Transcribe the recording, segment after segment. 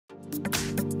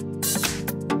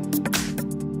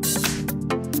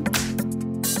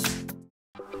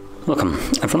Welcome,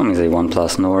 in front of me is a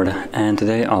OnePlus Nord, and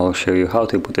today I'll show you how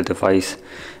to put the device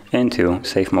into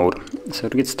safe mode. So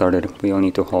to get started, we will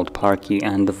need to hold power key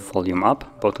and the volume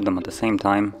up, both of them at the same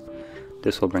time.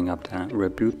 This will bring up the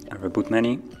reboot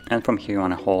menu, and from here you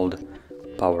want to hold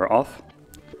power off.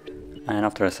 And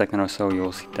after a second or so you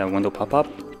will see the window pop up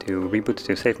to reboot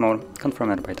to safe mode.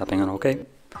 Confirm it by tapping on OK,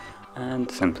 and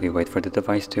simply wait for the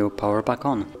device to power back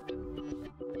on.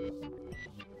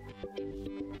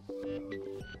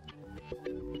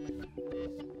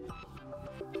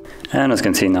 And as you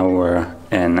can see, now we're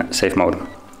in safe mode.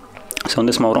 So in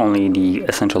this mode only the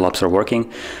essential apps are working,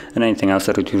 and anything else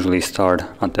that would usually start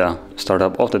at the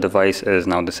startup of the device is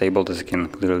now disabled, as you can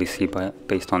clearly see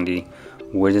based on the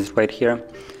widgets right here.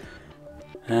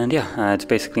 And yeah, it's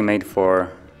basically made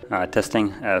for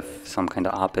testing if some kind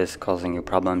of app is causing you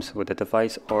problems with the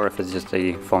device, or if it's just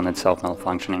the phone itself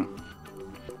malfunctioning.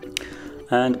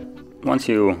 And once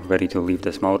you're ready to leave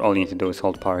this mode, all you need to do is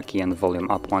hold power key and the volume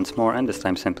up once more, and this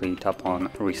time simply tap on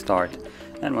restart.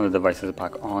 And when the device is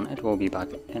back on, it will be back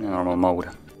in a normal mode.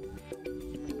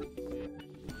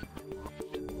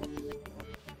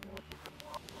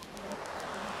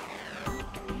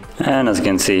 And as you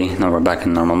can see, now we're back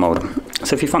in normal mode.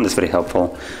 So if you found this very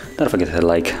helpful, don't forget to hit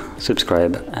like,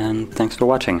 subscribe, and thanks for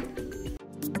watching.